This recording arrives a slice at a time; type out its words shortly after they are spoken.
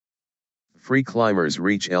Free climbers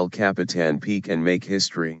reach El Capitan Peak and make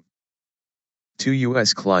history. 2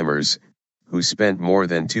 U.S. climbers, who spent more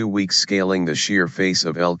than 2 weeks scaling the sheer face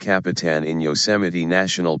of El Capitan in Yosemite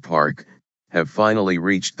National Park, have finally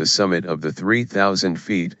reached the summit of the 3,000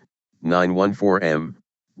 feet, 914 m,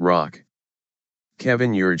 rock.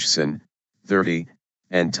 Kevin Jorgeson, 30,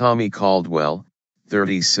 and Tommy Caldwell,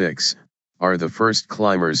 36, are the first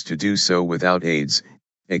climbers to do so without aids,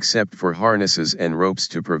 except for harnesses and ropes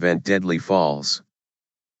to prevent deadly falls.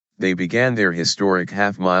 They began their historic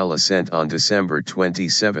half-mile ascent on December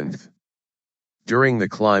 27. During the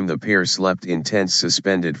climb the pair slept in tents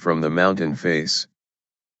suspended from the mountain face.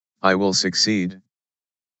 "I will succeed."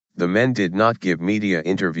 The men did not give media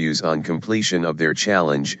interviews on completion of their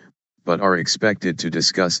challenge, but are expected to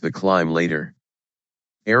discuss the climb later.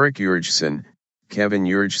 Eric Jorgeson, Kevin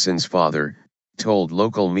Jorgeson's father, told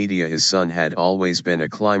local media his son had always been a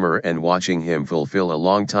climber and watching him fulfill a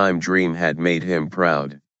long-time dream had made him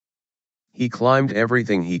proud. "He climbed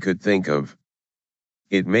everything he could think of.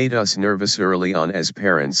 It made us nervous early on as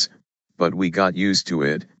parents, but we got used to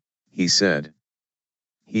it," he said.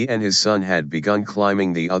 He and his son had begun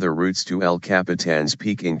climbing the other routes to El Capitan's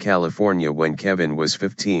Peak in California when Kevin was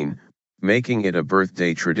 15, making it a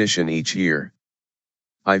birthday tradition each year.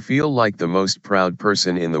 "I feel like the most proud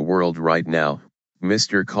person in the world right now,"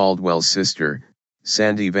 Mr. Caldwell's sister,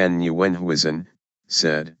 Sandy Van Nieuwenhuizen,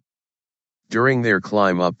 said. During their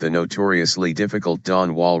climb up the notoriously difficult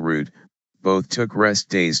Dawn Wall route, both took rest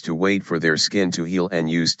days to wait for their skin to heal and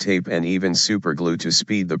used tape and even superglue to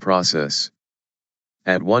speed the process.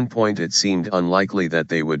 At one point it seemed unlikely that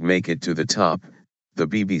they would make it to the top, the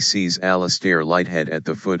BBC's Alastair Lighthead at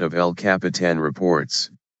the foot of El Capitan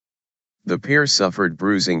reports. The pair suffered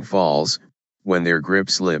bruising falls, when their grip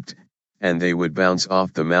slipped, and they would bounce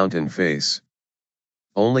off the mountain face.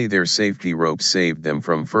 Only their safety rope saved them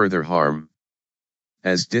from further harm.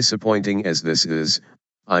 "As disappointing as this is,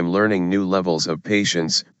 I'm learning new levels of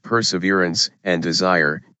patience, perseverance, and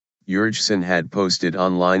desire," Jorgeson had posted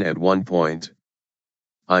online at one point.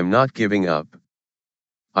 "I'm not giving up.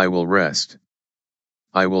 I will rest.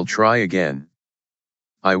 I will try again.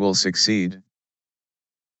 I will succeed."